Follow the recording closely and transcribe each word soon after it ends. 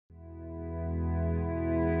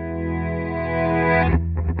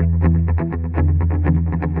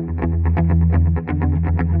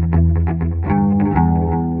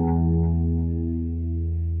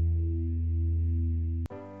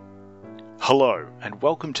Hello, and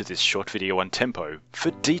welcome to this short video on Tempo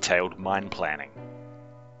for detailed mine planning.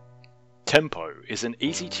 Tempo is an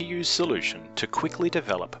easy-to-use solution to quickly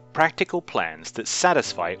develop practical plans that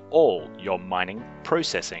satisfy all your mining,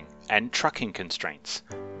 processing, and trucking constraints,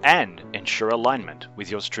 and ensure alignment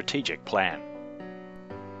with your strategic plan.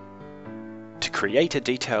 To create a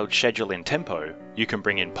detailed schedule in Tempo, you can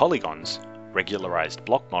bring in polygons, regularized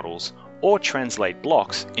block models, or translate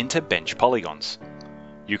blocks into bench polygons.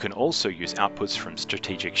 You can also use outputs from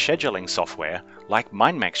strategic scheduling software like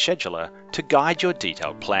MineMax Scheduler to guide your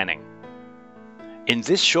detailed planning. In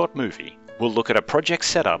this short movie, we'll look at a project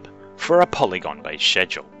setup for a polygon-based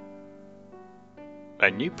schedule. A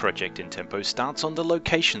new project in Tempo starts on the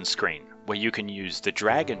location screen, where you can use the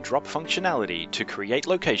drag and drop functionality to create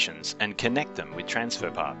locations and connect them with transfer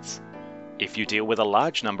paths. If you deal with a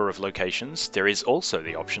large number of locations, there is also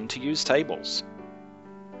the option to use tables.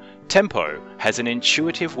 Tempo has an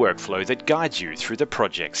intuitive workflow that guides you through the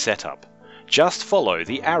project setup. Just follow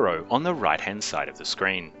the arrow on the right-hand side of the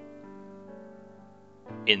screen.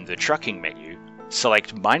 In the trucking menu,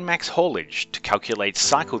 select MineMax Haulage to calculate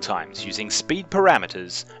cycle times using speed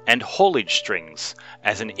parameters and haulage strings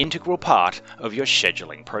as an integral part of your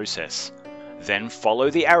scheduling process. Then follow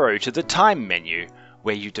the arrow to the Time menu,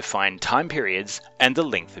 where you define time periods and the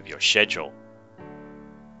length of your schedule.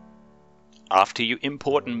 After you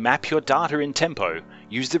import and map your data in Tempo,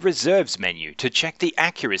 use the Reserves menu to check the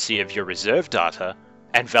accuracy of your reserve data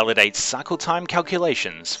and validate cycle time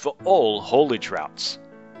calculations for all haulage routes.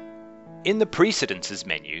 In the Precedences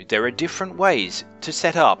menu, there are different ways to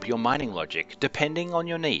set up your mining logic depending on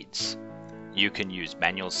your needs. You can use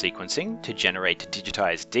manual sequencing to generate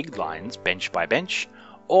digitized dig lines bench by bench,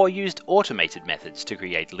 or use automated methods to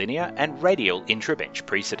create linear and radial intra-bench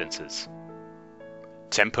precedences.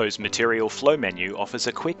 Tempo's Material Flow menu offers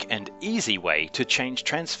a quick and easy way to change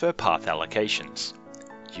transfer path allocations.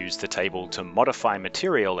 Use the table to modify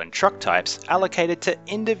material and truck types allocated to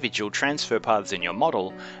individual transfer paths in your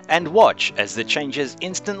model, and watch as the changes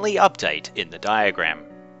instantly update in the diagram.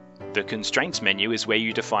 The Constraints menu is where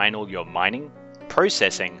you define all your mining,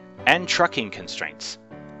 processing, and trucking constraints.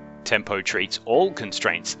 Tempo treats all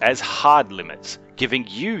constraints as hard limits, giving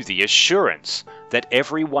you the assurance that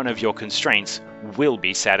every one of your constraints will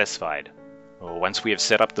be satisfied. Once we have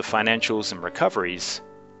set up the financials and recoveries,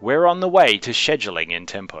 we're on the way to scheduling in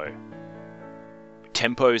Tempo.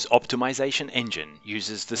 Tempo's optimization engine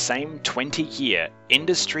uses the same 20-year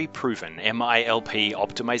industry-proven MILP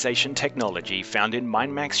optimization technology found in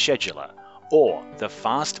MineMax Scheduler, or the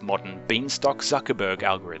fast modern Beanstalk-Zuckerberg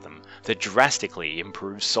algorithm that drastically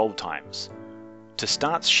improves solve times. To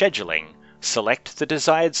start scheduling, select the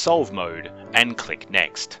desired solve mode and click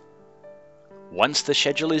Next. Once the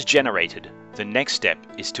schedule is generated, the next step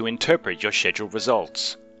is to interpret your schedule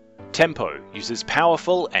results. Tempo uses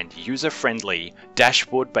powerful and user-friendly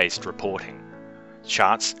dashboard-based reporting.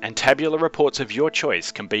 Charts and tabular reports of your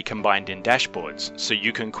choice can be combined in dashboards so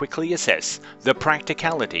you can quickly assess the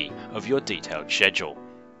practicality of your detailed schedule.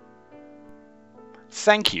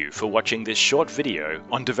 Thank you for watching this short video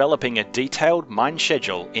on developing a detailed mine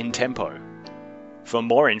schedule in Tempo. For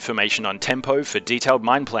more information on Tempo for detailed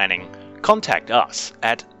mine planning, contact us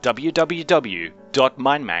at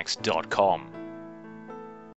www.minemax.com.